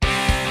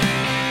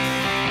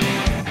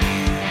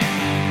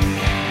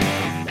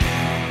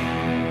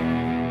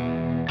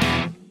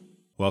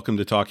Welcome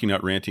to Talking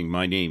Not Ranting.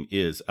 My name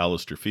is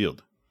Alistair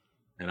Field.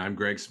 And I'm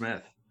Greg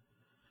Smith.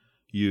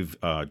 You've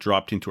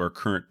dropped into our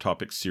current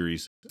topic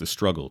series, The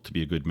Struggle to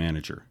be a Good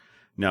Manager.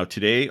 Now,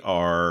 today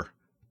our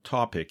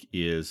topic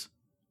is,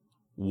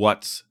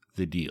 what's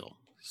the deal?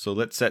 So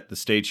let's set the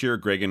stage here.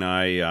 Greg and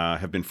I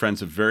have been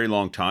friends a very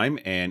long time,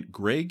 and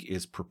Greg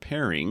is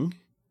preparing,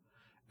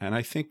 and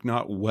I think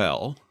not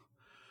well,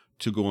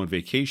 to go on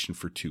vacation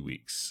for 2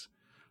 weeks.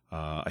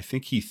 I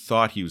think he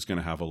thought he was going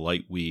to have a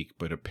light week,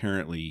 but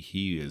apparently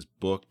he is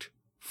booked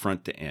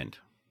front to end.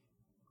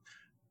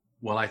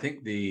 Well, I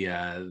think the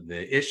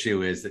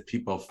issue is that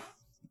people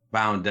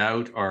found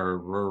out or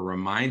were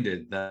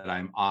reminded that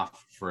I'm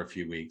off for a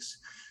few weeks.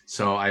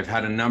 So I've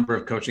had a number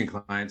of coaching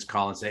clients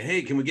call and say,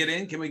 "Hey, can we get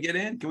in? Can we get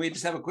in? Can we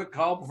just have a quick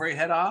call before you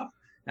head off?"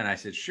 And I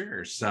said,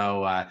 "Sure."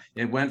 So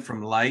it went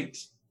from light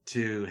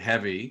to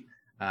heavy.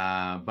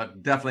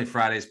 But definitely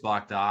Friday's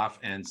blocked off.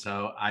 And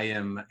so I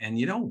am, and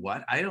you know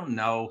what? I don't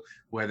know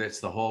whether it's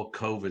the whole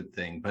COVID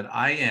thing, but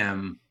I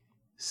am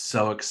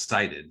so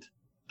excited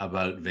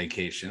about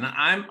vacation.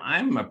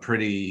 I'm a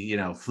pretty,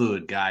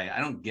 fluid guy. I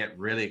don't get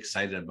really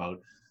excited about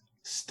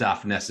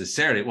stuff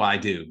necessarily. Well, I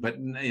do, but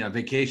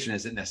vacation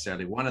isn't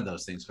necessarily one of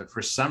those things, but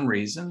for some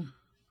reason,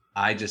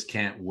 I just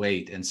can't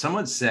wait. And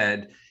someone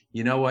said,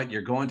 "You know what?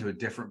 You're going to a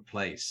different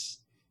place.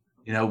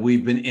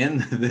 We've been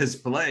in this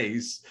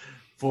place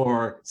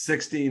for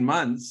 16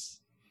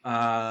 months,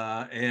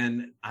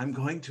 and I'm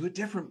going to a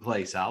different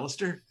place,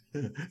 Alistair."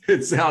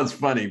 It sounds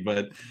funny,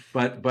 but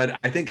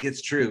I think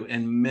it's true.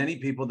 And many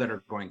people that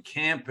are going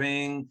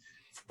camping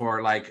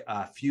for like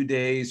a few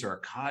days or a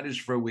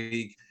cottage for a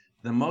week,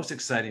 the most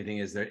exciting thing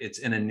is that it's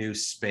in a new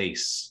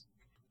space.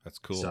 That's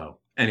cool. So,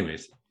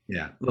 anyways,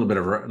 yeah, a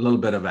little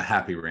bit of a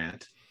happy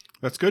rant.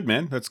 That's good,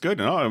 man. That's good.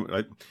 No,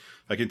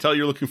 I can tell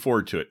you're looking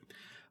forward to it.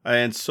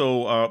 And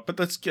so, but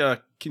let's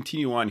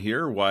continue on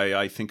here. Why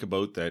I think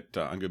about that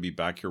I'm going to be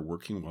back here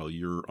working while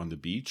you're on the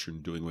beach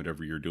and doing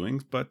whatever you're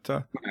doing. But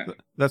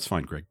that's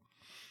fine, Greg.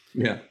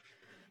 Yeah.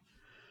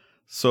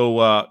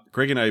 So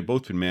Greg and I have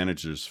both been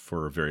managers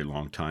for a very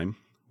long time.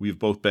 We've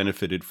both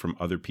benefited from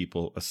other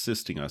people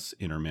assisting us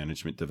in our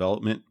management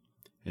development.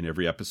 In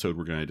every episode,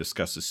 we're going to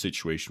discuss a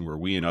situation where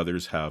we and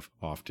others have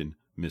often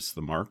missed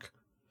the mark.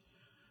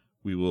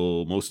 We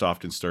will most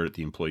often start at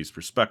the employee's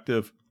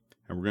perspective,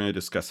 and we're going to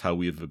discuss how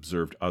we have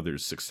observed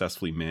others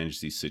successfully manage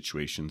these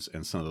situations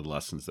and some of the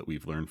lessons that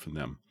we've learned from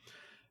them.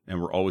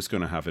 And we're always going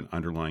to have an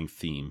underlying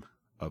theme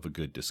of a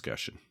good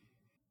discussion.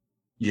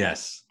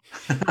 Yes.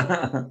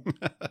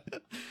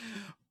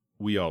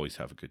 We always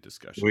have a good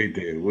discussion.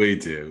 We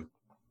do.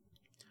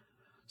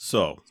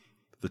 So,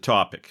 the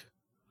topic,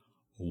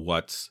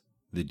 what's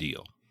the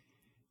deal?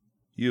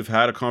 You've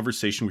had a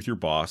conversation with your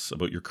boss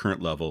about your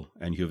current level,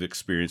 and you have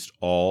experienced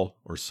all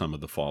or some of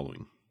the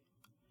following.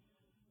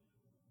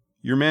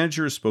 Your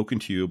manager has spoken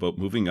to you about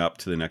moving up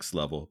to the next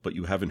level, but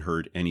you haven't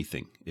heard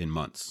anything in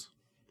months.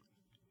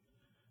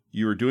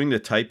 You are doing the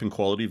type and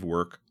quality of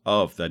work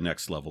of the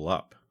next level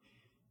up.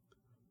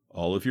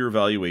 All of your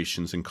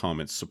evaluations and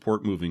comments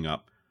support moving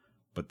up,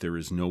 but there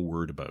is no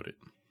word about it.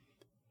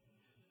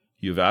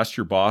 You have asked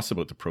your boss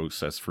about the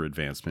process for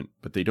advancement,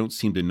 but they don't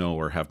seem to know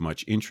or have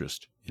much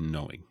interest in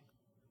knowing.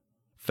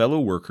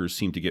 Fellow workers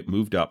seem to get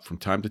moved up from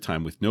time to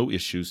time with no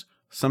issues,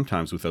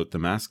 sometimes without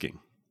them asking.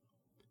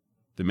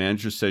 The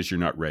manager says you're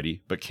not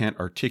ready, but can't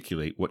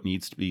articulate what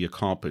needs to be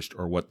accomplished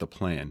or what the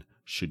plan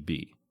should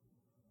be.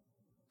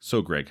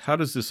 So, Greg, how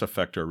does this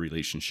affect our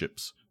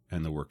relationships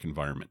and the work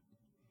environment?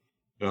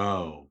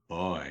 Oh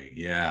boy,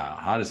 yeah.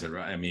 How does it?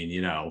 I mean,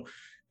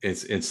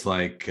 it's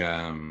like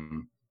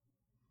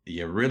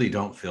you really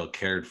don't feel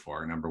cared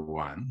for. Number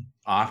one,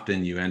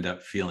 often you end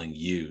up feeling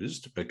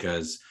used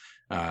because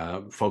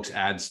folks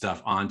add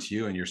stuff onto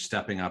you, and you're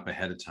stepping up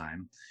ahead of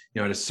time.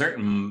 At a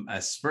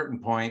certain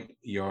point,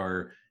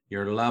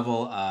 your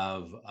level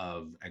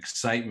of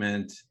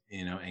excitement,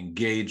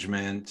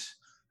 engagement,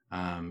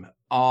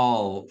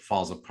 all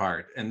falls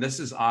apart. And this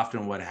is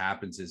often what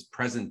happens is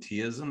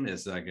presenteeism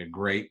is like a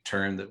great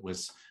term that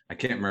I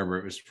can't remember,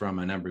 it was from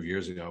a number of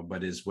years ago,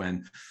 but is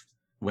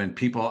when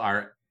people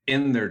are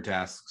in their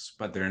desks,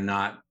 but they're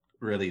not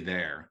really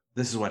there.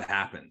 This is what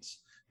happens,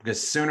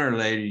 because sooner or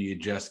later you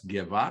just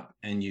give up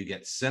and you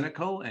get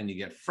cynical and you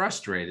get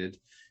frustrated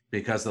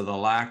because of the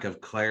lack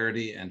of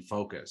clarity and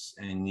focus.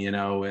 And,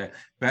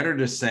 better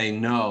to say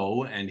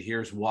no, and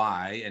here's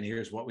why, and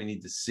here's what we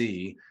need to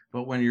see.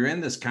 But when you're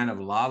in this kind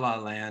of la-la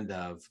land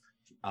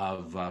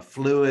of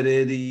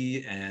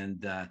fluidity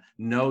and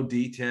no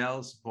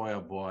details, boy,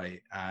 oh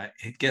boy,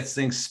 it gets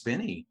things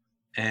spinny.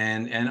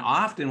 And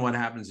often what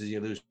happens is you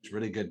lose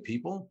really good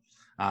people.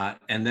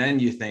 And then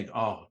you think,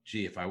 oh,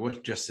 gee, if I would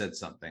have just said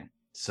something.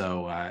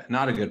 So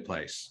not a good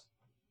place.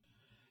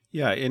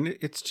 Yeah, and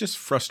it's just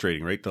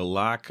frustrating, right? The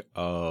lack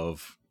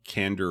of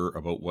candor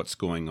about what's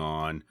going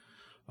on.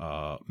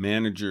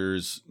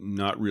 Managers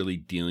not really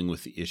dealing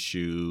with the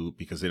issue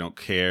because they don't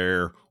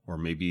care, or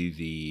maybe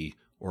the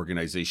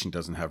organization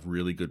doesn't have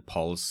really good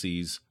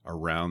policies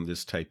around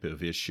this type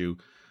of issue.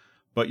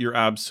 But you're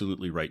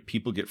absolutely right.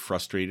 People get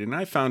frustrated. And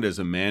I found as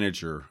a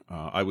manager,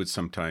 I would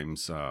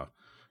sometimes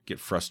get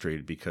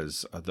frustrated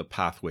because the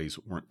pathways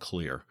weren't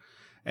clear.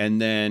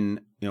 And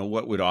then,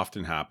 what would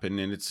often happen,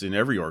 and it's in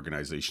every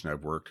organization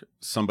I've worked,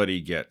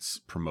 somebody gets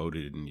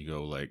promoted and you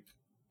go like,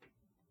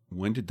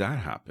 when did that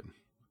happen?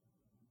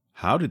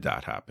 How did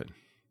that happen?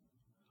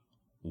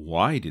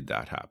 Why did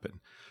that happen?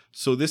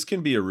 So this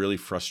can be a really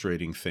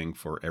frustrating thing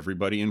for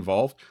everybody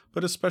involved,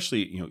 but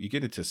especially, you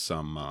get into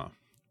some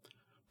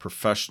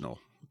professional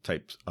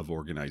types of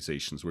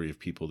organizations where you have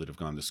people that have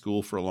gone to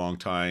school for a long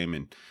time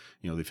and,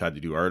 they've had to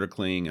do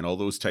articling and all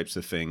those types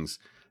of things.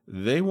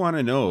 They want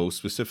to know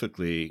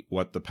specifically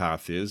what the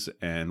path is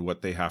and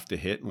what they have to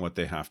hit and what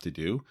they have to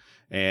do.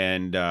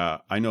 And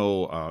I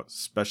know,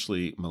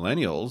 especially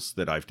millennials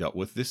that I've dealt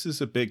with, this is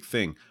a big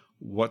thing.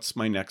 What's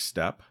my next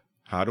step?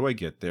 How do I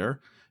get there?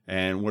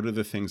 And what are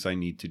the things I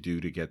need to do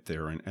to get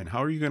there? And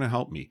how are you going to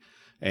help me?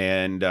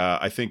 And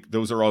I think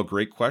those are all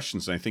great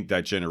questions. And I think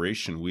that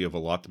generation, we have a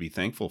lot to be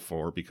thankful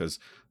for because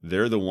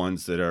they're the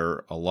ones that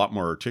are a lot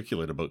more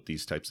articulate about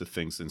these types of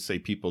things than, say,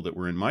 people that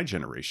were in my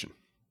generation.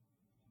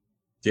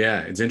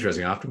 Yeah, it's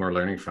interesting. Often we're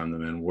learning from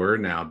them, and we're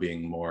now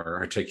being more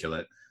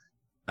articulate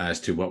as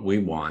to what we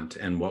want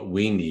and what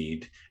we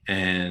need,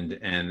 and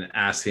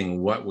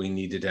asking what we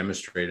need to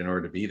demonstrate in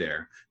order to be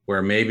there.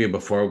 Where maybe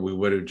before we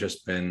would have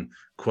just been,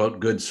 quote,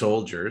 good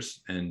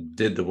soldiers and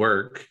did the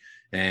work,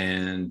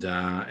 and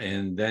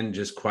then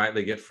just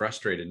quietly get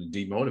frustrated and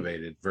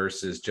demotivated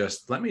versus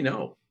just let me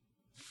know.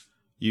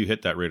 You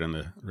hit that right on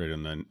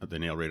the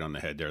nail right on the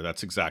head there.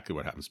 That's exactly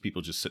what happens.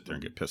 People just sit there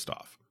and get pissed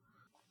off.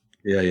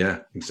 Yeah,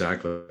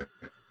 exactly.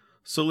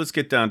 So let's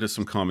get down to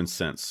some common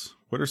sense.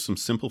 What are some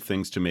simple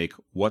things to make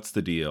What's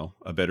the Deal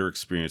a better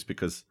experience?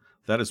 Because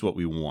that is what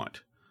we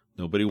want.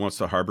 Nobody wants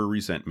to harbor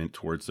resentment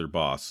towards their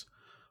boss.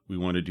 We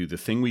want to do the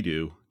thing we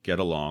do, get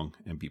along,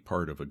 and be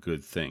part of a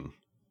good thing.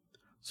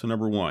 So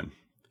number one,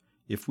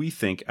 if we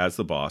think as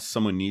the boss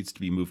someone needs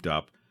to be moved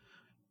up,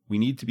 we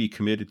need to be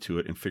committed to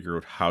it and figure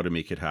out how to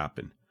make it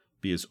happen.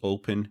 Be as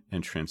open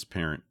and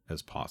transparent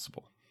as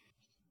possible.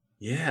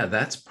 Yeah,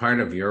 that's part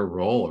of your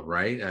role,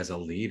 right? As a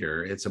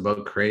leader, it's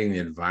about creating the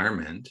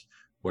environment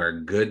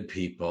where good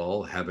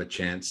people have a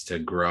chance to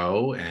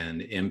grow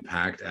and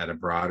impact at a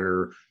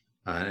broader,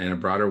 in a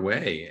broader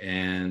way.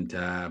 And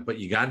but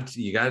you got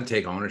to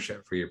take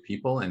ownership for your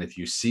people. And if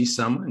you see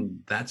someone,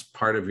 that's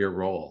part of your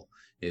role,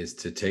 is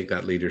to take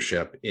that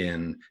leadership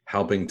in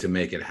helping to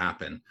make it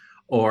happen,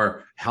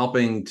 or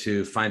helping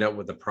to find out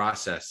what the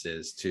process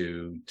is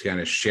to kind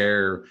of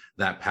share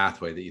that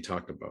pathway that you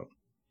talked about.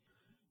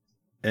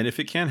 And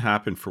if it can't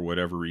happen for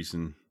whatever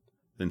reason,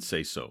 then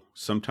say so.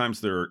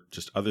 Sometimes there are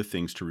just other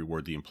things to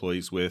reward the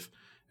employees with,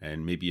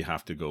 and maybe you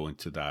have to go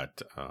into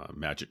that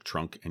magic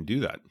trunk and do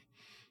that.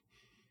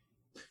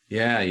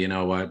 Yeah, you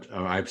know what?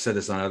 I've said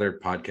this on other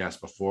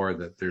podcasts before,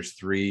 that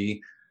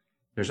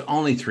there's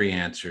only three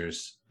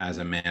answers as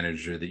a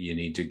manager that you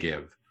need to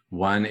give.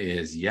 One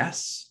is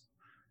yes,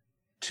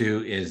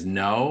 two is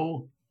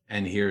no,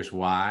 and here's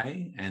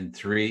why, and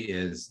three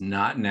is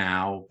not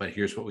now, but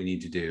here's what we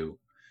need to do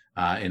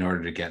in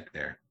order to get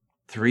there.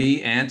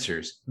 Three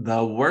answers.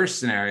 The worst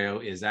scenario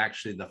is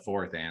actually the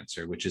fourth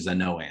answer, which is a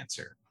no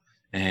answer.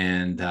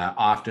 And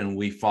often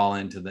we fall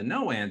into the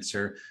no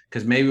answer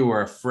because maybe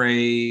we're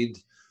afraid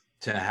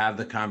to have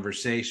the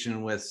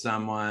conversation with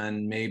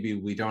someone. Maybe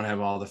we don't have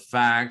all the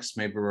facts.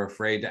 Maybe we're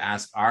afraid to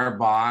ask our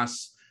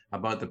boss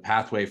about the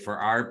pathway for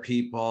our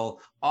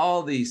people.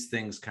 All these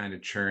things kind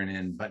of churn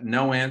in, but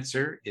no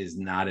answer is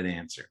not an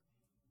answer.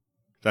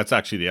 That's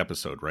actually the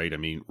episode, right? I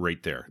mean,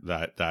 right there.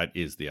 That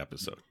is the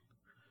episode.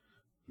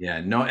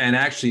 Yeah, no, and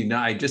actually, no,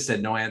 I just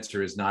said no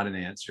answer is not an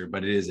answer,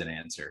 but it is an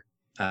answer.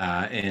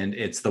 And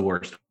it's the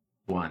worst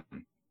one.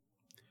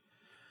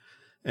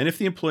 And if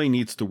the employee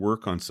needs to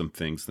work on some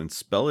things, then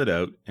spell it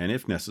out, and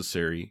if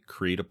necessary,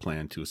 create a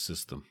plan to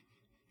assist them.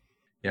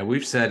 Yeah,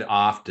 we've said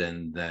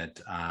often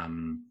that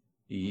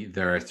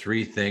there are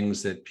three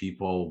things that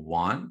people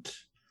want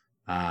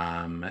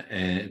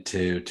and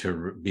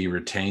to be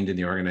retained in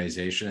the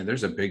organization. And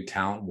there's a big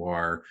talent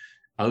war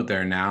out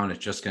there now, and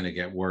it's just going to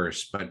get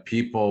worse. But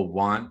people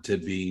want to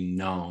be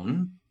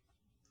known,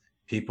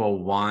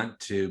 people want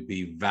to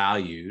be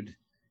valued,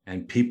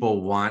 and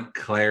people want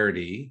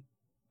clarity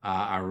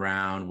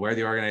around where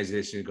the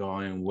organization is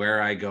going,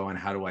 where I go, and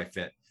how do I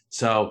fit.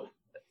 So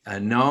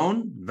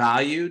known,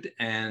 valued,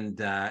 and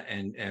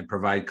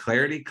provide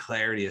clarity.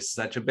 Clarity is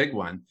such a big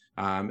one.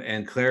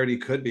 And clarity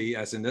could be,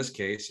 as in this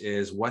case,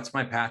 is what's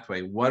my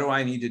pathway? What do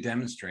I need to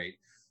demonstrate?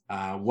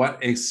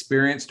 What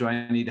experience do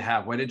I need to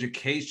have? What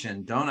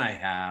education don't I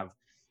have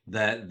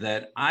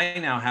that I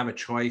now have a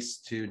choice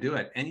to do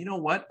it? And you know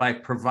what? By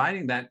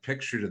providing that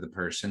picture to the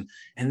person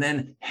and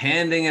then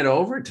handing it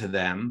over to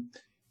them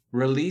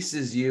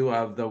releases you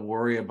of the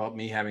worry about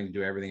me having to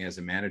do everything as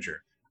a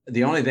manager.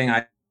 The only thing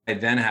I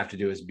then have to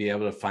do is be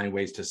able to find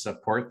ways to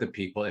support the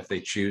people if they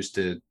choose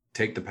to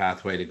take the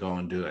pathway to go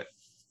and do it.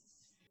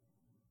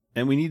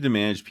 And we need to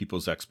manage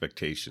people's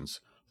expectations.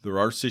 There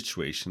are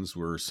situations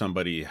where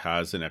somebody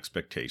has an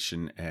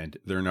expectation and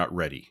they're not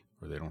ready,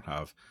 or they don't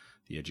have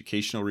the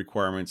educational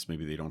requirements.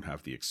 Maybe they don't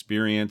have the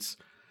experience.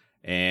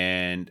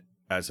 And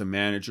as a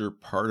manager,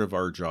 part of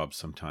our job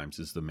sometimes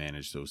is to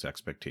manage those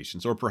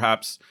expectations. Or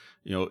perhaps,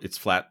 it's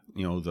flat,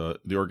 the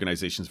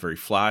organization is very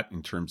flat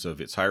in terms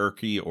of its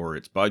hierarchy or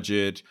its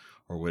budget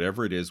or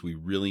whatever it is. We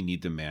really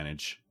need to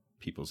manage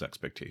people's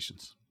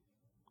expectations.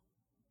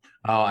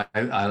 Oh,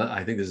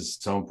 I think this is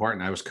so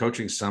important. I was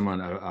coaching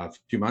someone a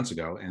few months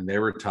ago, and they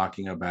were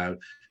talking about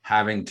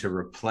having to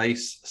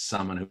replace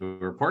someone who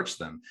reports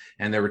them.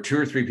 And there were 2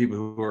 or 3 people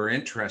who were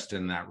interested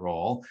in that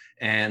role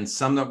and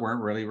some that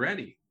weren't really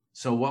ready.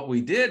 So what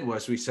we did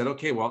was we said,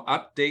 okay, well,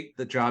 update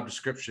the job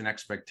description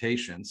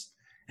expectations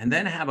and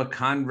then have a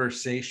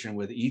conversation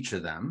with each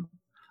of them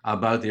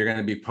about that you're going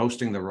to be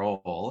posting the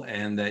role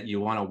and that you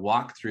want to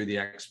walk through the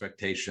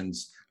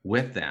expectations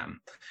with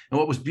them. And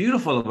what was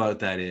beautiful about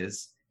that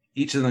is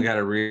each of them got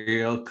a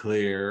real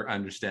clear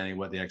understanding of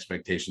what the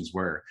expectations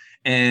were.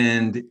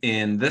 And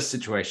in this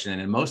situation,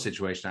 and in most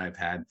situations I've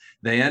had,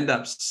 they end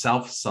up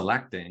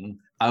self-selecting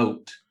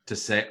out to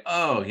say,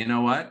 oh, you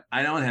know what?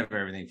 I don't have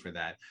everything for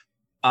that.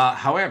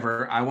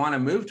 However, I want to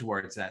move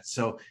towards that.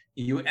 So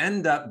you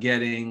end up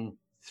getting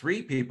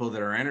 3 people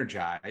that are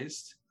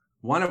energized,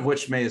 one of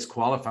which is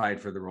qualified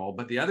for the role,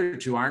 but the other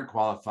 2 aren't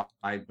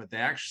qualified, but they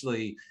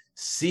actually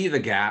see the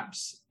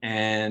gaps,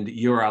 and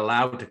you're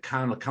allowed to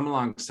kind of come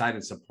alongside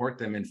and support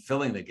them in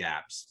filling the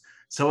gaps.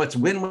 So it's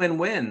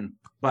win-win-win,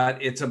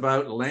 but it's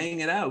about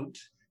laying it out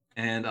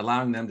and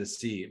allowing them to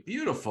see a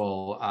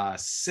beautiful,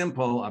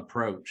 simple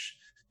approach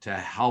to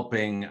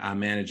helping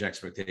manage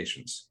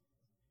expectations.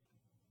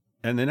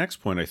 And the next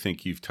point I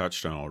think you've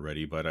touched on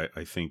already, but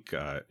I think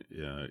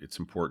it's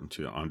important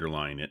to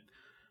underline it.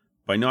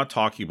 By not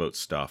talking about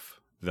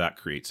stuff, that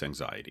creates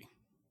anxiety.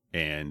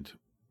 And,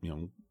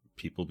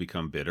 people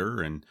become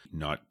bitter and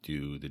not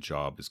do the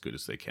job as good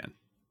as they can.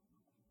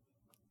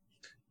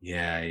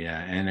 Yeah.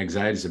 And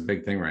anxiety is a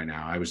big thing right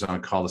now. I was on a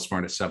call this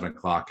morning at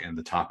 7:00 and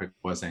the topic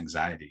was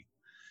anxiety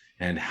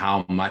and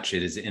how much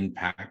it is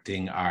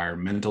impacting our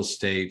mental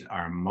state,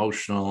 our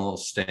emotional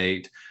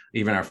state,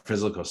 even our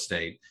physical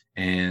state.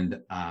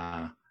 And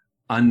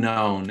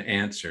unknown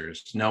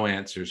answers, no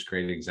answers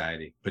create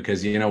anxiety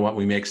because you know what?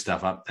 We make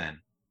stuff up then.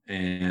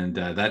 And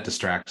that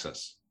distracts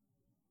us.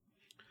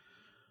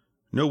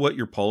 Know what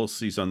your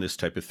policies on this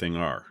type of thing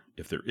are.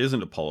 If there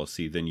isn't a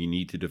policy, then you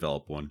need to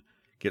develop one.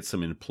 Get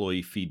some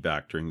employee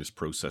feedback during this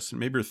process and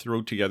maybe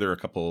throw together a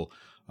couple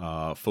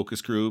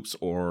focus groups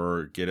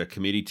or get a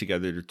committee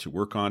together to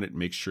work on it and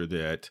make sure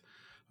that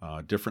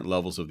different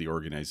levels of the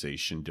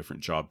organization,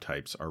 different job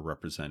types are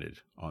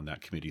represented on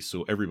that committee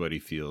so everybody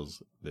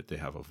feels that they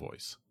have a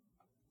voice.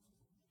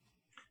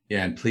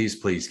 Yeah, and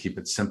please keep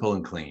it simple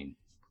and clean.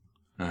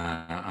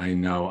 I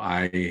know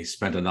I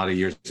spent a lot of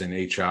years in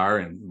HR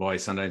and boy,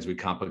 sometimes we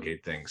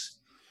complicate things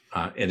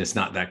and it's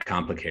not that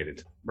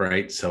complicated,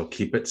 right? So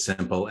keep it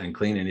simple and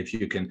clean. And if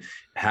you can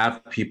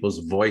have people's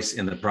voice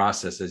in the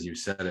process, as you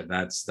said it,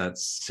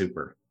 that's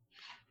super.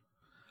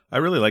 I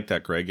really like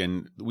that, Greg.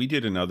 And we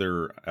did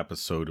another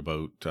episode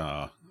about,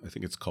 I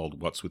think it's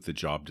called What's with the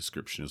Job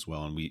Description as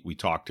well. And we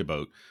talked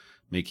about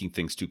making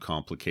things too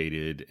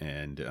complicated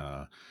and,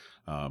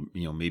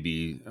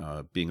 maybe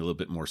being a little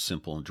bit more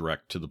simple and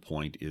direct to the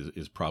point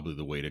is probably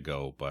the way to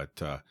go.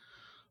 But,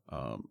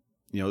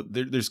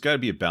 there's got to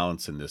be a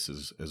balance in this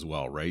as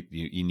well, right?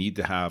 You need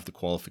to have the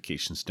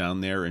qualifications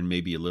down there and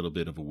maybe a little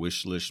bit of a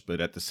wish list, but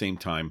at the same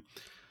time,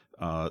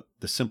 the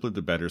simpler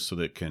the better so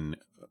that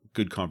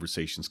good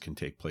conversations can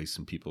take place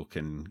and people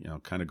can,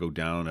 kind of go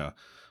down a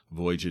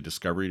voyage of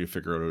discovery to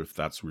figure out if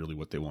that's really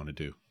what they want to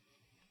do.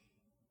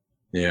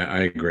 Yeah, I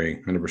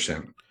agree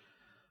 100%.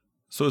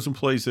 So as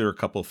employees, there are a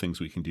couple of things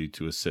we can do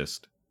to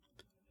assist.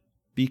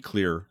 Be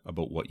clear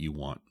about what you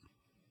want.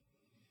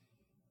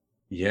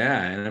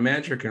 Yeah, and a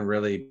manager can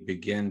really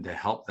begin to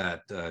help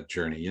that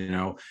journey.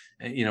 On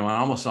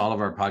almost all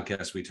of our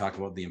podcasts, we talk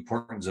about the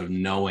importance of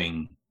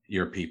knowing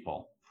your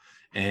people,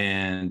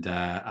 and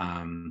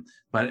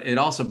but it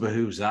also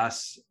behooves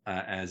us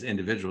as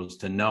individuals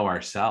to know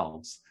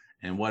ourselves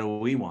and what do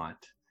we want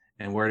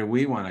and where do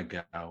we want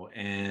to go.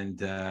 And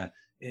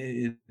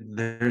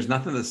there's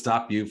nothing to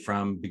stop you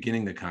from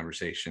beginning the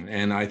conversation.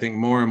 And I think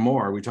more and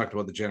more, we talked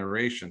about the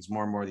generations,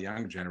 more and more the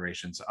younger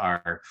generations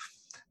are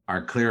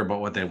clear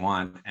about what they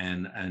want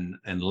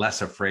and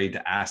less afraid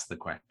to ask the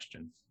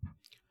question.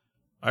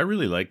 I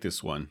really like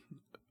this one.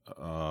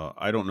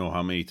 I don't know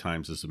how many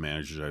times as a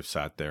manager I've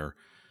sat there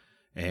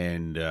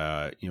and,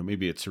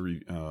 maybe it's a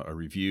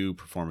review,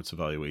 performance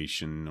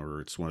evaluation,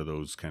 or it's one of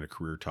those kind of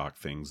career talk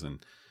things.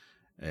 And,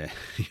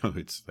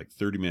 it's like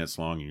 30 minutes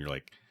long and you're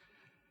like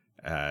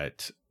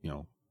at,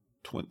 the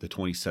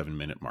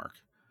 27-minute mark.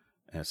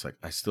 And it's like,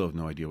 I still have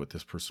no idea what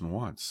this person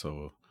wants.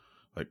 So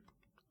like,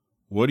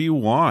 what do you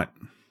want?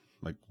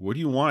 Like, what do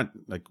you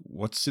want? Like,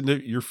 what's in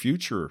your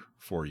future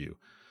for you?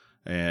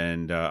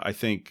 And I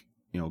think,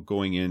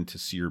 going in to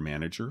see your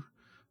manager,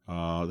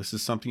 This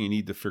is something you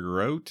need to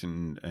figure out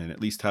and at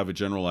least have a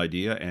general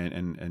idea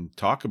and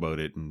talk about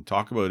it and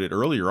talk about it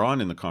earlier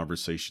on in the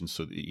conversation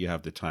so that you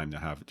have the time to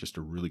have just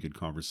a really good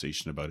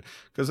conversation about it.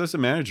 Because as a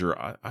manager,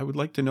 I would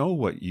like to know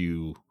what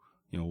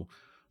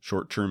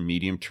short-term,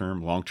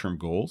 medium-term, long-term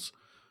goals,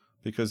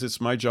 because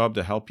it's my job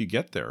to help you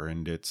get there.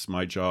 And it's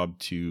my job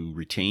to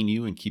retain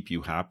you and keep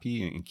you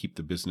happy and keep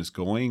the business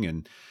going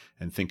and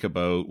think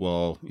about,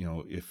 well,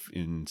 if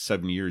in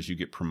 7 years you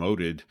get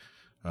promoted,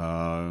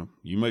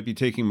 you might be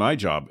taking my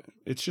job.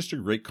 It's just a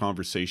great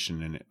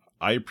conversation. And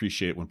I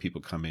appreciate when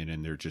people come in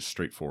and they're just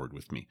straightforward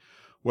with me,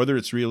 whether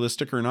it's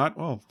realistic or not.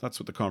 Well, that's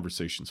what the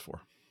conversation's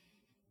for.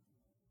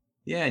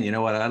 Yeah, and you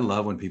know what? I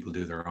love when people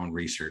do their own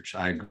research.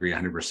 I agree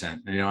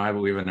 100%.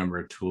 And, we have a number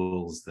of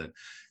tools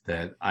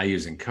that I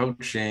use in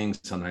coaching,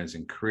 sometimes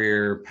in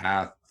career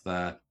path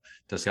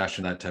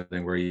discussion, that type of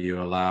thing, where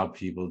you allow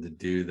people to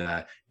do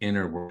that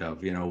inner work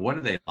of, what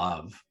do they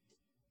love?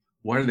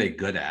 What are they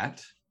good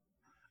at?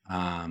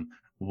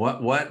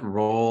 What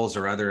roles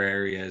or other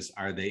areas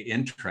are they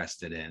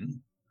interested in?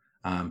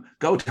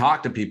 Go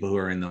talk to people who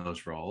are in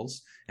those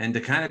roles and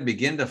to kind of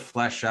begin to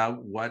flesh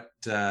out what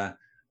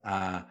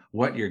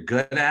you're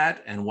good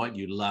at and what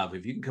you love.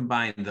 If you can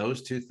combine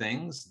those two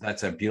things,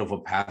 that's a beautiful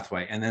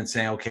pathway. And then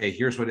saying, okay,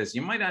 here's what it is.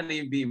 You might not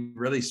even be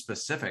really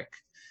specific.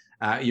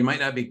 You might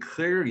not be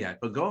clear yet,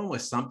 but going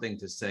with something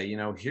to say,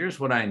 here's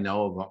what I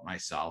know about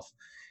myself.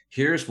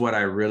 Here's what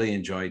I really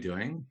enjoy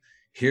doing.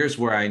 Here's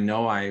where I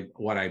know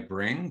what I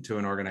bring to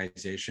an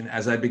organization.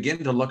 As I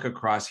begin to look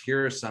across,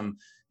 here are some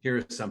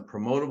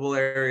promotable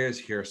areas.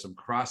 Here are some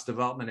cross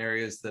development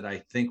areas that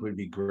I think would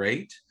be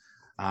great.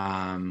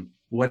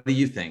 What do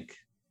you think?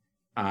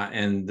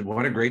 And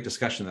what a great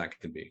discussion that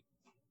could be.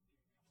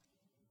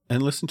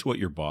 And listen to what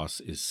your boss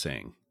is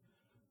saying.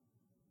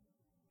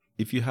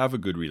 If you have a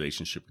good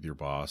relationship with your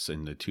boss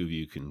and the two of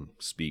you can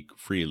speak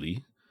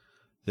freely,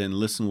 then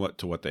listen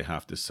to what they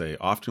have to say.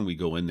 Often we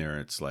go in there,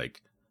 it's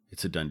like,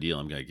 it's a done deal.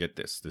 I'm going to get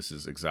this. This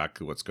is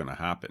exactly what's going to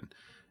happen.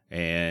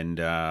 And,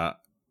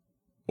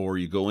 or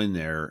you go in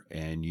there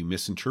and you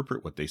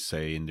misinterpret what they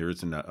say and there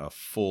isn't a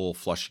full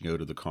flushing out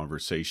of the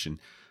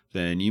conversation.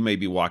 Then you may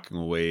be walking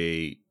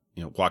away,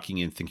 walking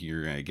in thinking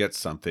you're going to get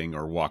something,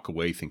 or walk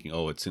away thinking,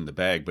 oh, it's in the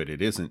bag, but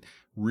it isn't.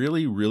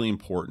 Really, really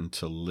important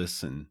to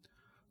listen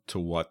to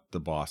what the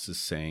boss is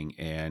saying.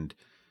 And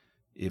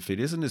if it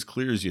isn't as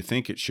clear as you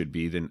think it should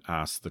be, then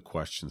ask the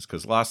questions.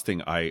 Because last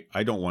thing, I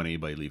don't want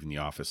anybody leaving the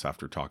office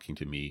after talking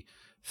to me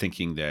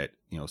thinking that,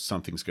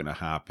 something's going to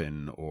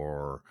happen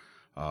or,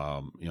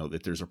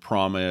 that there's a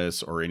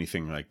promise or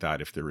anything like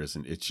that. If there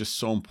isn't, it's just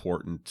so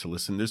important to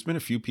listen. There's been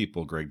a few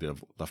people, Greg, that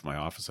have left my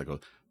office. I go,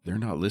 they're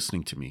not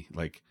listening to me.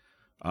 Like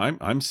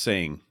I'm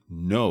saying,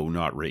 no,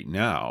 not right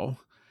now.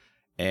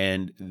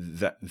 And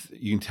that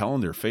you can tell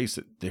in their face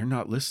that they're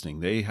not listening.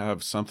 They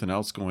have something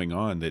else going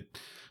on that,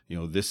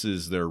 this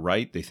is their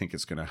right. They think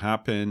it's going to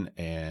happen.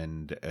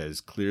 And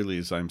as clearly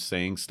as I'm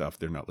saying stuff,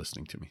 they're not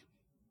listening to me.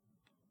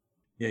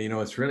 Yeah,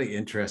 it's really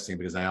interesting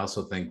because I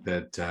also think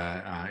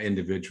that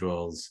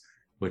individuals,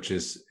 which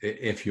is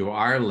if you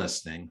are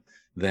listening,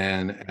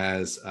 then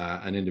as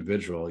an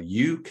individual,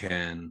 you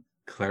can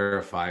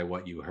clarify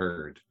what you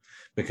heard,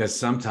 because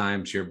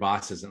sometimes your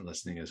boss isn't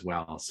listening as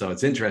well. So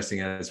it's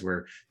interesting as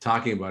we're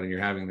talking about it, you're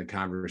having the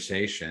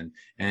conversation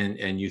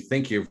and you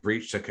think you've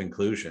reached a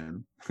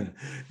conclusion,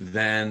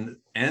 then,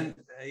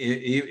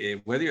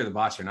 whether you're the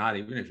boss or not,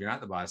 even if you're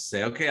not the boss,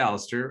 say, okay,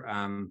 Alistair,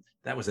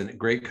 that was a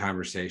great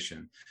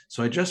conversation.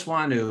 So I just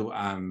want to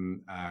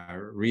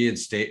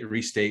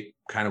restate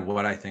kind of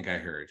what I think I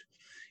heard.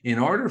 In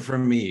order for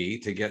me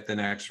to get the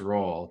next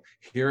role,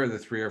 here are the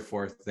 3 or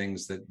 4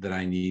 things that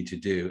I need to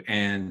do.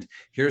 And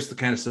here's the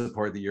kind of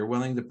support that you're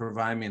willing to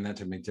provide me and that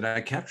to me. Did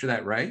I capture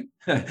that right?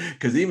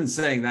 Because even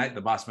saying that,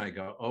 the boss might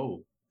go,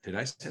 oh, did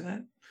I say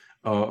that?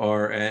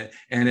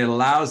 And it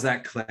allows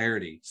that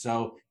clarity.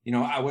 So,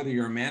 whether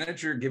you're a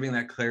manager giving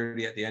that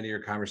clarity at the end of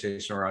your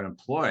conversation or an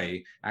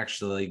employee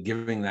actually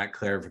giving that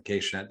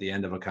clarification at the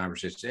end of a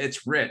conversation,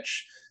 it's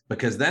rich,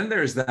 because then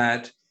there's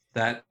that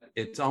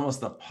it's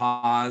almost a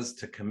pause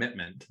to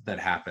commitment that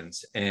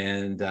happens.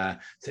 And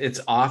it's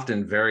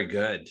often very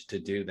good to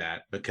do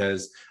that,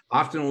 because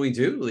often when we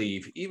do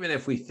leave, even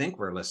if we think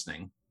we're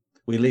listening,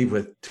 we leave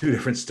with 2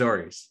 different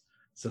stories.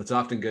 So it's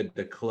often good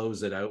to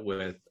close it out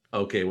with,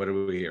 okay, what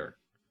do we hear?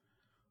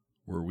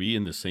 Were we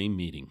in the same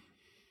meeting?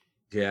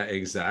 Yeah,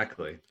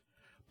 exactly.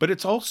 But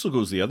it also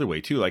goes the other way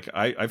too. Like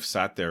I've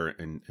sat there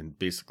and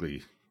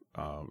basically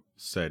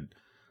said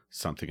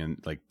something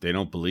and like, they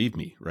don't believe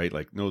me, right?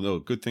 Like, no,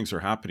 good things are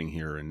happening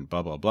here and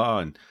blah, blah, blah.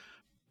 And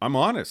I'm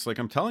honest, like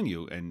I'm telling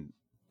you,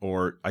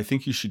 or I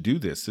think you should do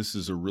this. This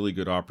is a really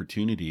good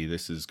opportunity.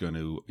 This is going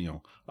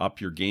to, up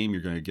your game.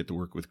 You're going to get to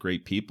work with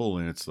great people.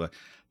 And it's like,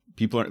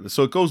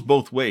 so it goes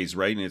both ways,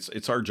 right? And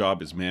it's our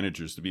job as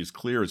managers to be as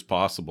clear as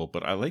possible.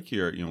 But I like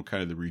your,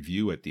 kind of the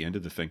review at the end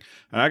of the thing.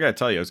 And I got to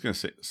tell you, I was going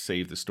to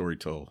save the story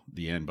till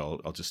the end, but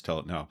I'll just tell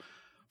it now.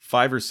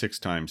 5 or 6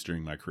 times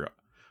during my career,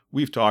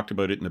 we've talked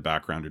about it in the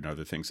background and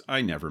other things.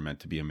 I never meant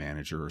to be a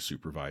manager or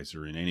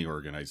supervisor in any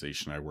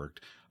organization I worked.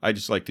 I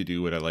just like to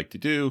do what I like to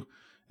do.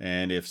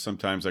 And if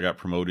sometimes I got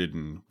promoted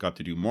and got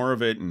to do more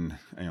of it and,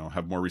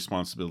 have more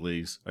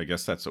responsibilities, I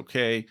guess that's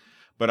okay.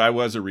 But I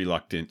was a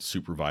reluctant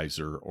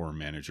supervisor or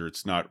manager.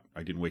 It's not,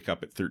 I didn't wake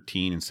up at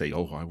 13 and say,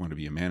 oh, I want to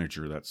be a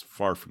manager. That's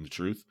far from the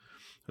truth.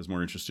 I was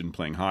more interested in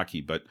playing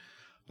hockey. But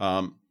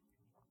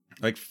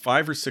like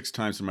 5 or 6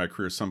 times in my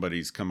career,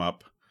 somebody's come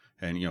up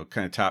and,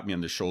 kind of tap me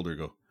on the shoulder,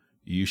 go,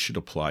 you should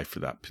apply for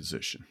that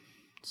position.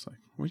 It's like,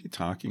 what are you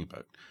talking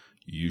about?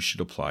 You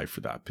should apply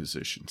for that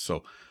position.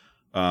 So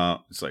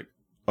it's like,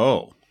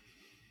 oh,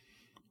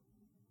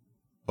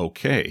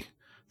 okay.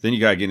 Then you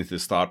got to get into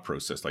this thought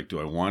process. Like, do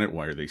I want it?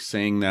 Why are they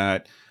saying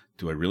that?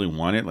 Do I really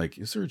want it? Like,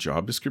 is there a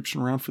job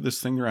description around for this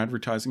thing they're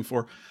advertising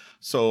for?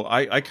 So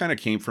I kind of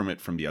came from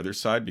it from the other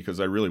side because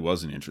I really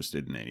wasn't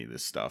interested in any of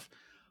this stuff.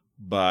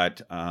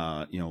 But,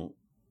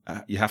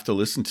 you have to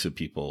listen to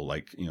people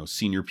like,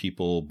 senior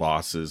people,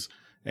 bosses,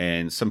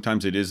 and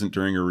sometimes it isn't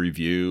during a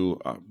review.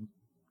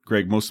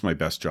 Greg, most of my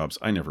best jobs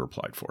I never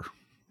applied for,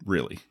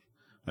 really.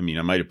 I mean,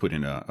 I might have put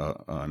in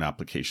an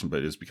application,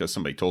 but it's because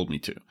somebody told me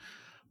to.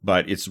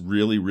 But it's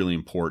really, really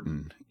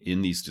important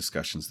in these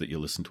discussions that you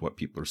listen to what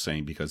people are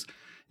saying, because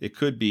it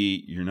could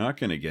be you're not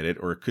going to get it,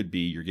 or it could be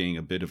you're getting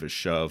a bit of a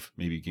shove,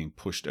 maybe getting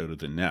pushed out of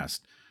the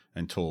nest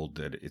and told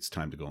that it's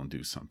time to go and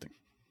do something.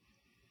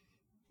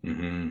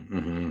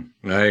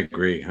 I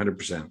agree,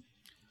 100%.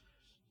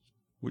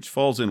 Which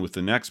falls in with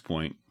the next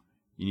point.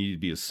 You need to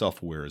be as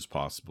self-aware as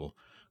possible.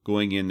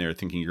 Going in there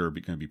thinking you're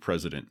going to be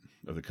president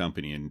of the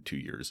company in 2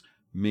 years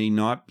may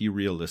not be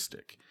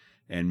realistic.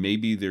 And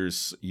maybe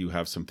you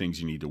have some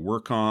things you need to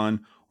work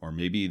on, or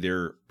maybe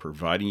they're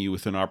providing you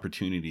with an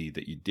opportunity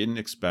that you didn't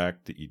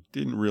expect, that you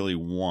didn't really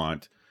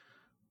want,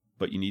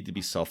 but you need to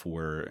be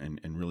self-aware and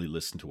really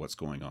listen to what's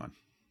going on.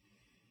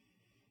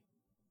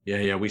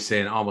 Yeah. We say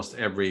in almost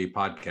every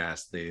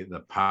podcast,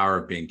 the power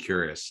of being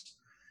curious.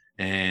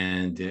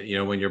 And,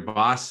 when your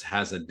boss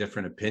has a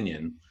different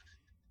opinion,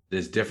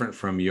 that's different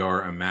from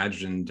your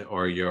imagined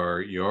or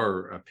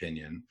your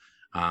opinion,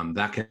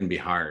 that can be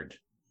hard.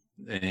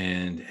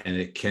 And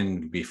it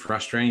can be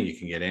frustrating. You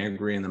can get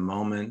angry in the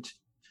moment.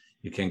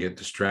 You can get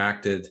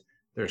distracted.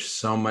 There's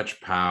so much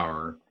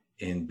power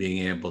in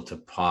being able to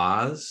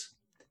pause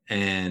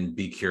and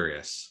be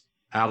curious.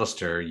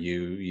 Alistair,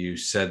 you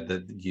said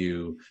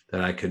that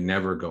I could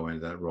never go into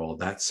that role.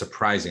 That's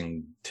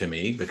surprising to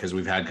me because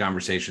we've had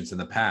conversations in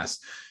the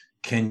past.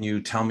 Can you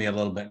tell me a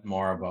little bit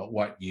more about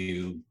why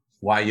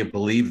you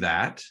believe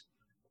that?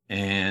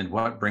 And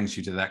what brings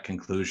you to that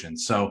conclusion?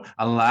 So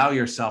allow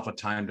yourself a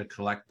time to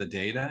collect the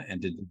data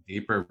and to dig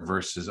deeper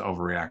versus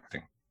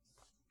overreacting.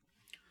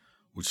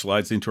 Which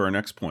slides into our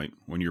next point.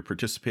 When you're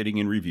participating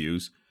in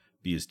reviews,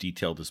 be as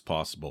detailed as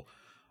possible.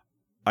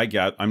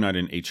 I'm not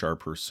an HR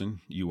person.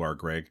 You are,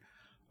 Greg.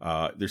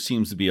 There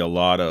seems to be a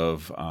lot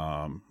of,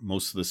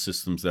 most of the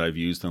systems that I've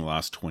used in the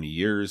last 20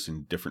 years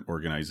in different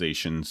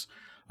organizations,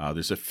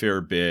 there's a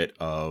fair bit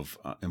of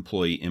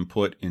employee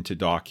input into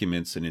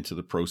documents and into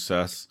the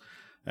process.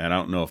 And I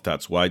don't know if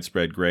that's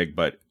widespread, Greg,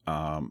 but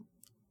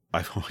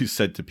I've always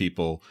said to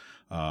people,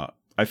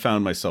 I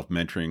found myself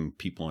mentoring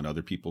people in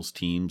other people's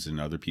teams and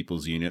other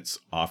people's units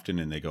often,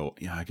 and they go,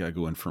 yeah, I got to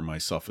go in for my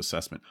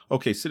self-assessment.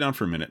 Okay, sit down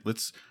for a minute.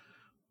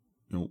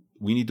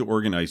 We need to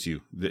organize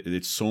you.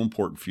 It's so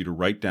important for you to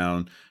write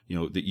down,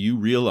 that you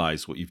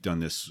realize what you've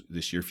done this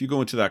year. If you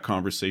go into that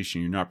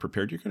conversation, you're not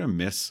prepared, you're going to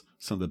miss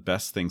some of the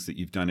best things that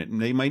you've done.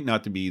 And they might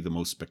not be the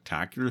most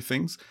spectacular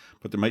things,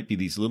 but there might be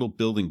these little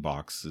building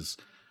blocks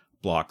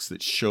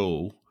that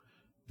show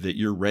that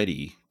you're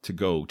ready to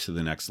go to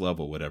the next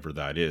level, whatever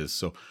that is.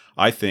 So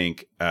I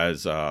think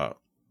there's a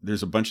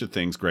bunch of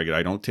things, Greg, that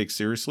I don't take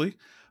seriously.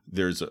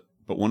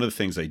 But one of the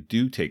things I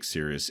do take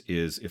serious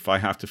is if I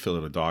have to fill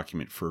out a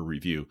document for a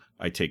review,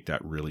 I take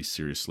that really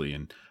seriously.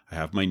 And I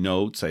have my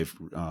notes. I've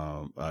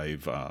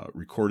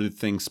recorded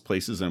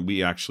places, and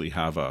we actually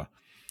have a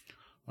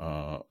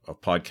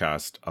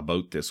podcast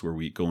about this where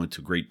we go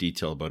into great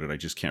detail about it. I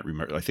just can't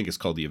remember. I think it's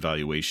called The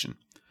Evaluation.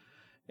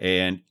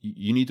 And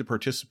you need to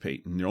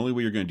participate. And the only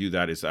way you're going to do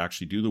that is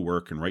actually do the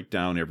work and write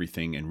down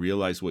everything and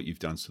realize what you've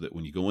done, so that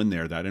when you go in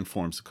there, that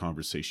informs the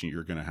conversation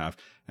you're going to have.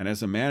 And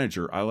as a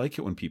manager, I like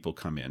it when people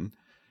come in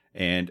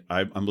and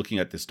I'm looking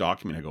at this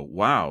document. I go,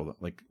 wow,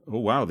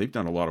 they've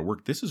done a lot of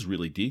work. This is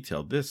really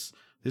detailed. This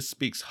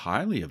speaks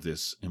highly of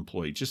this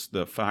employee. Just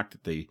the fact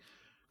that they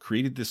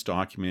created this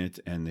document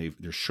and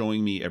they're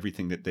showing me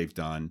everything that they've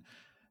done.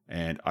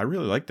 And I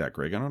really like that,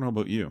 Greg. I don't know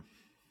about you.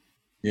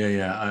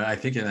 Yeah. I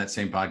think in that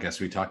same podcast,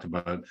 we talked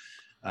about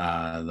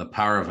the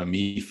power of a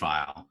me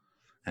file.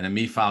 And a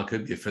me file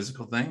could be a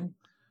physical thing,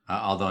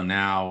 although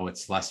now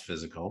it's less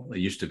physical. It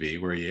used to be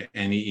where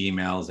any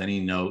emails, any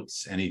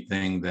notes,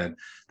 anything that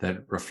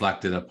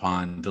reflected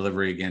upon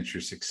delivery against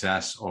your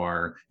success,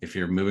 or if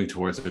you're moving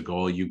towards a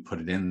goal, you put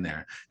it in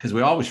there. Because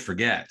we always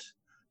forget.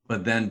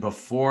 But then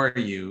before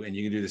and you can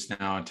do this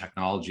now in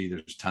technology,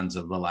 there's tons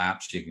of little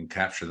apps, you can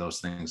capture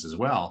those things as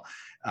well.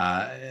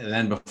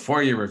 Then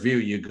before you review,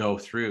 you go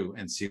through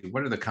and see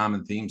what are the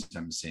common themes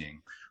I'm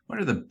seeing. What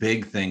are the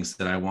big things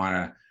that I want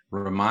to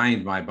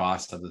remind my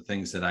boss of the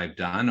things that I've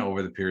done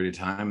over the period of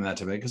time and that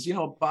type of thing. Because, you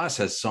know, a boss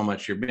has so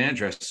much, your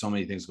manager has so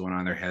many things going on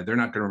in their head. They're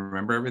not going to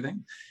remember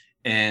everything.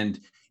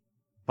 And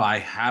by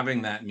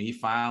having that me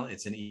file,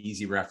 it's an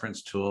easy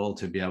reference tool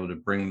to be able to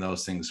bring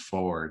those things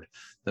forward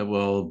that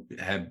will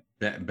have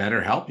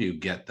better help you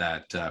get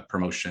that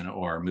promotion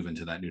or move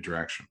into that new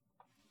direction.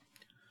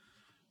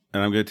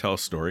 And I'm going to tell a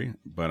story,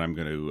 but I'm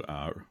going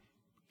to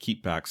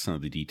keep back some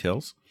of the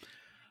details.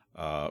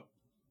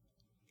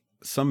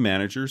 Some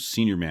managers,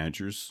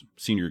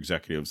 senior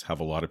executives have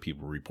a lot of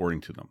people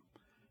reporting to them.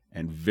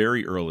 And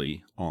very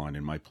early on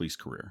in my police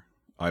career,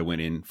 I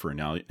went in for an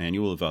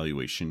annual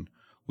evaluation,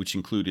 which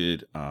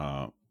included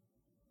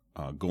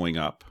going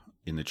up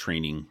in the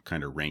training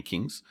kind of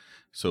rankings.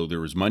 So there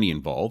was money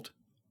involved.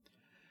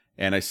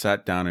 And I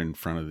sat down in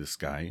front of this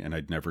guy, and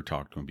I'd never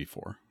talked to him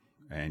before.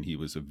 And he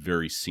was a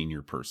very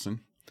senior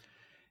person.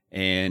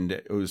 And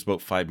it was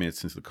about 5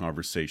 minutes into the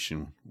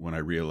conversation when I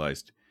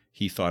realized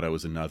he thought I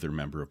was another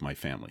member of my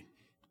family.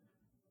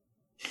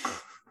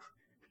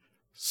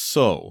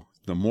 So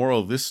the moral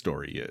of this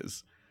story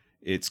is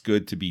it's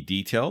good to be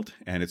detailed,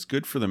 and it's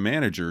good for the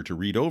manager to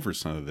read over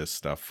some of this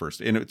stuff first.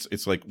 And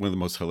it's like one of the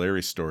most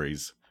hilarious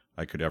stories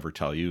I could ever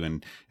tell you.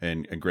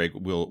 And Greg,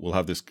 we'll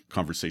have this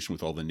conversation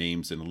with all the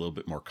names and a little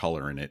bit more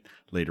color in it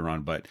later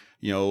on. But,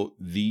 you know,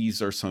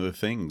 these are some of the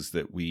things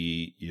that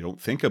you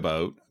don't think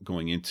about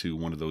going into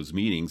one of those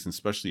meetings,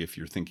 especially if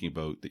you're thinking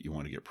about that you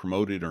want to get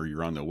promoted or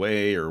you're on the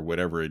way or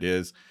whatever it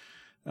is.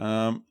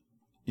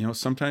 You know,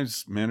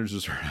 sometimes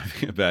managers are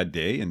having a bad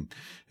day,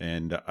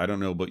 and I don't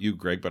know about you,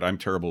 Greg, but I'm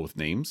terrible with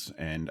names,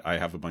 and I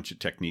have a bunch of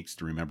techniques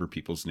to remember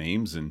people's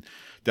names, and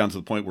down to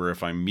the point where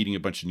if I'm meeting a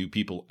bunch of new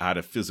people at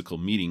a physical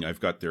meeting,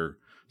 I've got their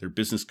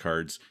business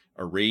cards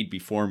arrayed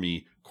before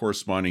me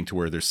corresponding to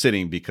where they're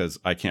sitting because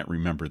I can't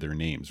remember their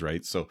names,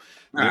 right? So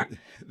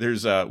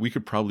there's we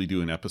could probably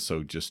do an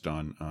episode just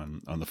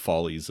on the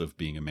follies of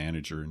being a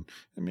manager, and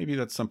maybe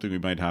that's something we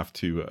might have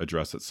to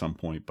address at some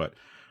point, but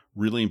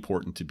really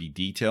important to be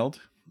detailed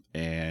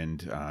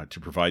and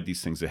to provide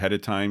these things ahead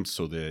of time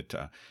so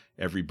that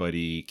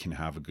everybody can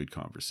have a good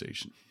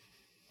conversation.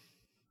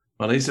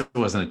 Well, at least it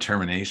wasn't a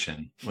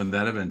termination. Wouldn't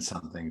that have been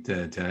something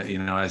to you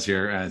know, as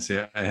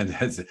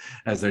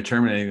they're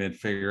terminating, they'd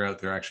figure out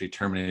they're actually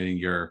terminating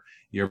your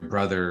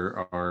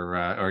brother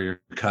or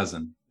your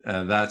cousin.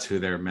 That's who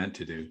they're meant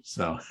to do.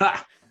 So,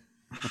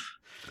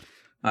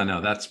 I know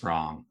that's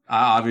wrong.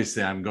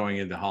 Obviously, I'm going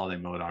into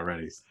holiday mode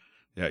already.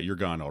 Yeah, you're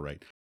gone. All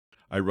right.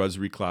 I was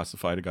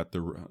reclassified. I got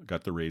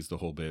the raise, the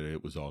whole bit.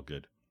 It was all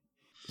good.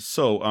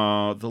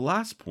 So the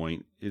last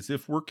point is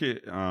if work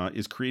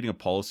is creating a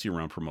policy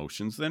around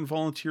promotions, then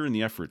volunteer in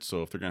the effort.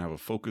 So if they're going to have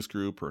a focus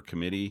group or a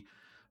committee,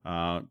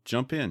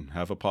 jump in,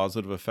 have a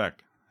positive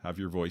effect, have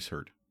your voice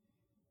heard.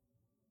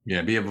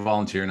 Yeah, be a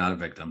volunteer, not a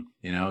victim.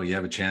 You know, you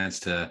have a chance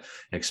to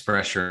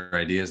express your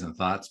ideas and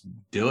thoughts.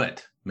 Do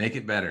it. Make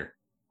it better.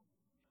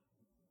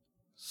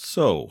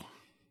 So,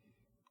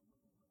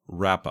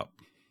 wrap up.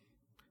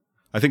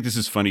 I think this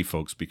is funny,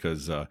 folks,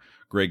 because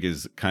Greg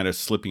is kind of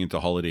slipping into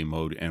holiday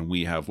mode, and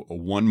we have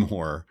one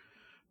more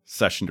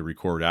session to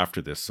record after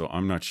this. So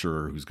I'm not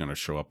sure who's going to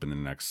show up in the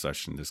next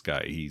session. This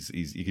guy, he's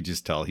you could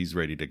just tell he's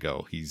ready to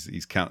go.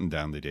 He's counting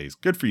down the days.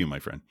 Good for you, my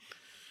friend.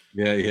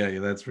 Yeah,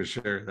 that's for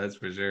sure. That's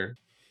for sure.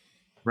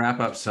 Wrap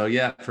up. So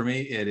yeah, for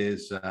me, it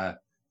is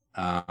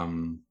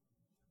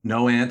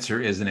no answer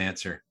is an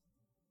answer.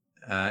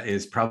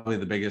 Is probably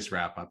the biggest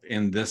wrap up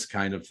in this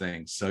kind of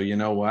thing. So you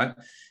know what?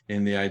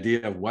 In the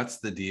idea of what's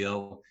the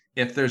deal,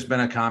 if there's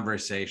been a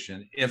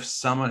conversation, if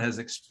someone has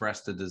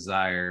expressed a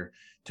desire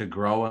to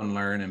grow and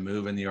learn and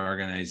move in the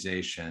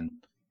organization,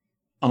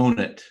 own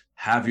it,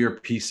 have your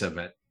piece of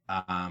it,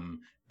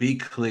 be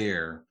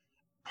clear.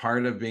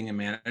 Part of being a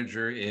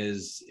manager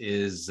is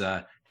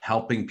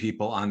helping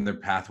people on their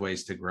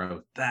pathways to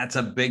growth. That's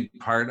a big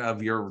part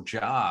of your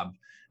job.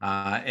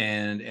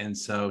 And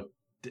so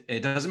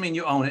it doesn't mean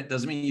you own it,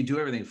 doesn't mean you do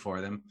everything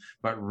for them,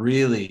 but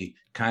really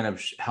kind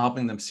of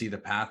helping them see the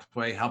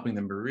pathway, helping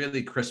them be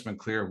really crisp and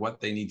clear of what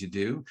they need to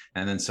do,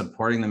 and then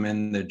supporting them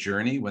in the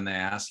journey when they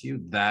ask you.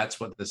 That's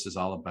what this is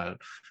all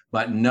about.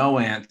 But no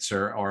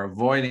answer or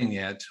avoiding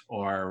it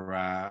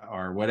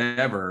or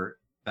whatever,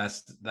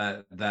 that's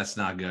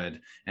not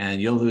good.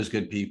 And you'll lose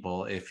good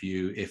people if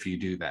you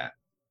do that.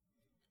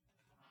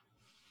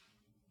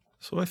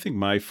 So I think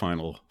my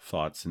final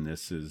thoughts in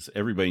this is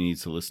everybody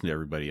needs to listen to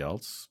everybody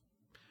else.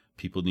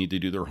 People need to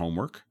do their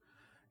homework.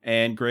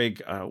 And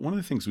Greg, one of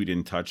the things we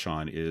didn't touch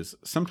on is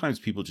sometimes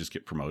people just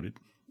get promoted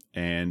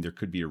and there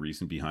could be a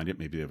reason behind it.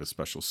 Maybe they have a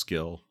special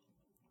skill.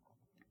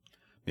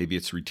 Maybe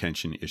it's a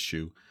retention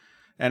issue.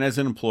 And as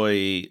an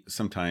employee,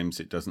 sometimes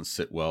it doesn't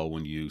sit well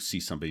when you see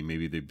somebody,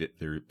 maybe they've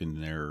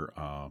been there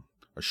a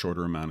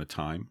shorter amount of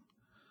time.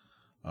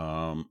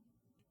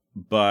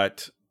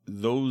 But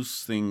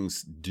those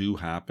things do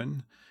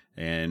happen.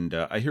 And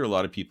I hear a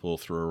lot of people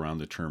throw around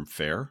the term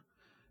fair.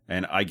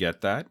 And I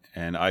get that.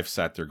 And I've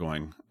sat there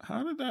going,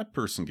 how did that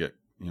person get,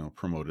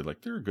 promoted.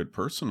 Like, they're a good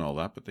person, all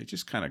that, but they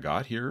just kind of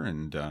got here.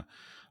 And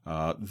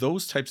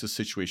those types of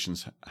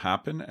situations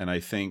happen. And I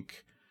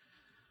think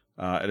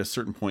at a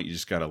certain point, you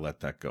just got to let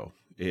that go.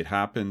 It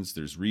happens.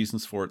 There's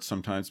reasons for it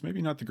sometimes,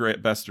 maybe not the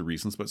best of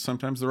reasons, but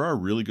sometimes there are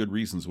really good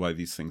reasons why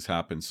these things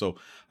happen. So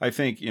I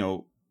think,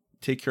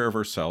 take care of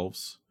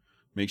ourselves,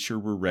 make sure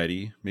we're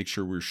ready, make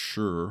sure we're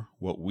sure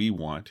what we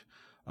want.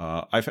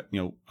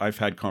 I've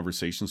had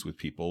conversations with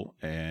people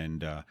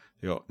and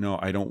they go, no,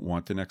 I don't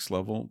want the next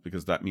level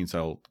because that means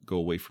I'll go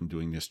away from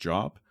doing this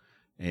job.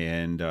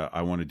 And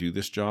I want to do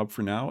this job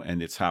for now.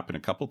 And it's happened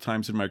a couple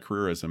times in my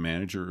career as a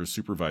manager or a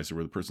supervisor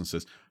where the person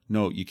says,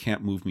 no, you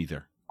can't move me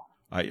there.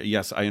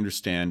 Yes, I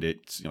understand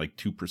it's like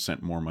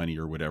 2% more money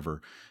or whatever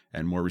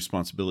and more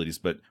responsibilities.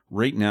 But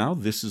right now,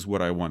 this is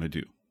what I want to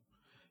do.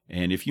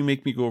 And if you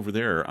make me go over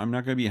there, I'm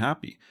not going to be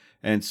happy.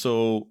 And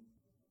so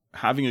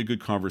having a good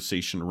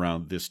conversation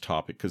around this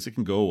topic, because it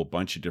can go a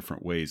bunch of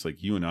different ways.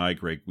 Like you and I,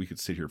 Greg, we could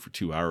sit here for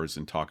 2 hours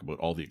and talk about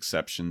all the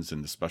exceptions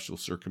and the special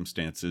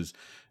circumstances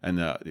and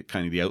the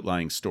kind of the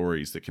outlying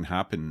stories that can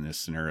happen in this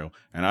scenario.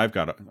 And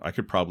I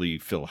could probably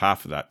fill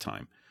half of that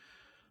time.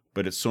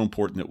 But it's so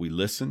important that we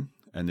listen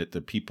and that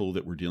the people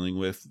that we're dealing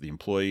with, the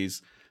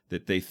employees,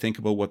 that they think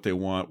about what they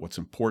want, what's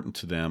important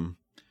to them,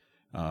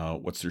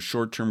 what's their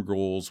short-term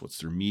goals, what's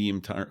their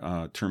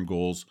medium-term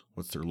goals,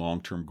 what's their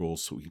long-term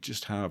goals, so we can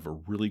just have a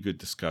really good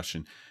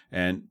discussion.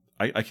 And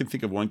I can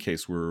think of one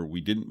case where we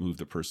didn't move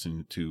the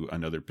person to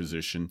another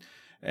position,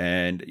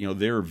 and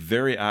they were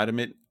very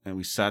adamant, and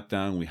we sat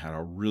down, we had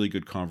a really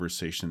good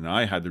conversation, and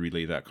I had to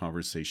relay that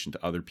conversation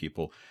to other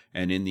people,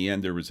 and in the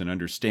end there was an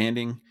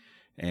understanding,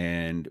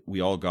 and we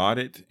all got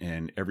it,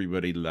 and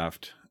everybody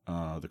left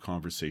the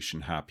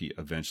conversation happy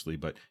eventually.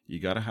 But you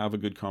got to have a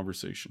good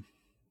conversation.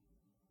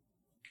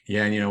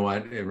 Yeah, and you know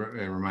what? It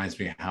reminds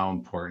me how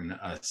important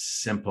a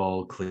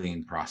simple,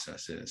 clean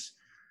process is.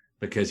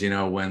 Because,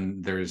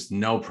 when there's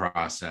no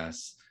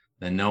process,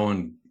 then no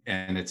one,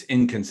 and it's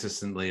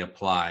inconsistently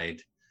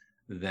applied,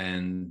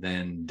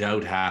 then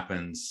doubt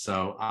happens.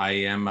 So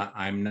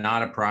I'm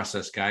not a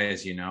process guy,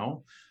 as you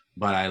know,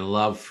 but I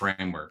love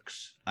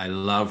frameworks. I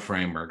love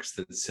frameworks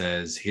that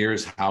says,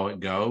 here's how it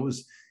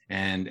goes.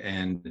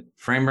 And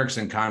frameworks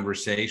and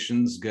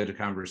conversations, good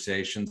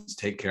conversations,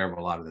 take care of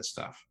a lot of this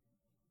stuff.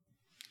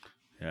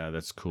 Yeah,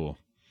 that's cool.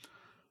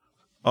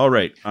 All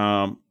right.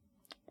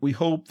 We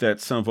hope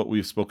that some of what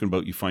we've spoken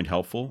about you find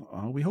helpful.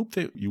 We hope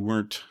that you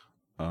weren't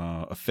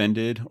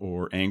offended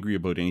or angry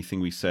about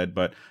anything we said,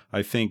 but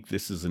I think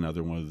this is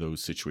another one of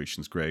those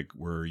situations, Greg,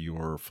 where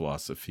your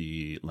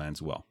philosophy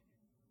lands well.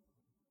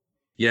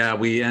 Yeah,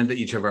 we end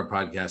each of our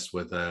podcasts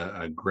with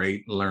a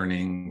great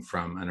learning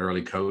from an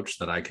early coach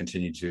that I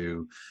continue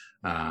to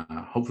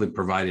hopefully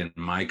provide in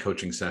my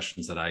coaching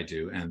sessions that I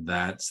do. And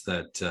that's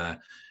that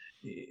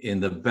in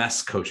the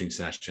best coaching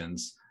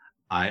sessions,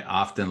 I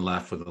often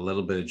left with a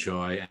little bit of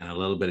joy and a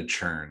little bit of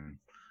churn,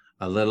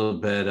 a little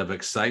bit of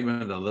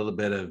excitement, a little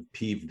bit of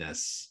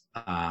peevedness.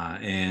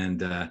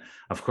 And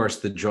of course,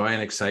 the joy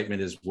and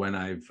excitement is when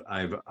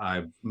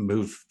I've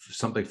moved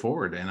something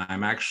forward and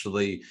I'm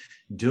actually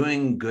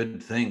doing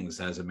good things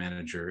as a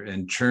manager.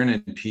 And churn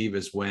and peeve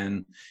is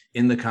when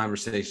in the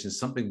conversation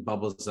something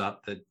bubbles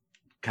up that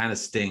kind of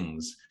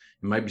stings.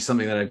 It might be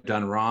something that I've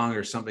done wrong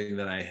or something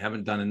that I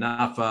haven't done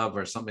enough of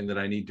or something that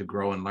I need to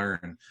grow and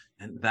learn.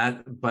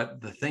 But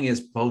the thing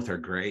is, both are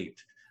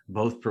great.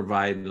 Both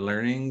provide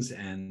learnings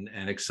and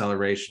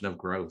acceleration of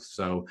growth.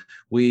 So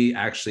we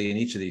actually, in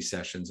each of these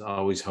sessions,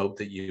 always hope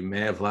that you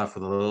may have left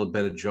with a little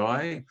bit of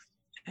joy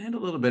and a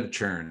little bit of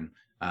churn,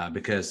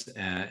 because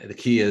the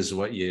key is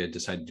what you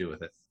decide to do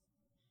with it.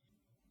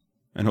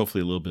 And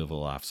hopefully a little bit of a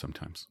laugh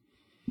sometimes.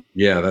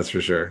 Yeah, that's for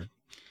sure.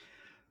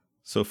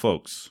 So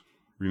folks,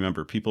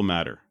 remember, people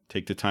matter.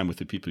 Take the time with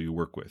the people you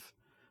work with.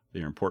 They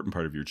are an important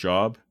part of your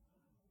job,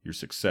 your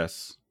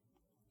success,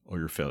 or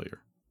your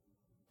failure.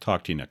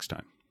 Talk to you next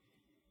time.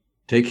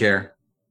 Take care.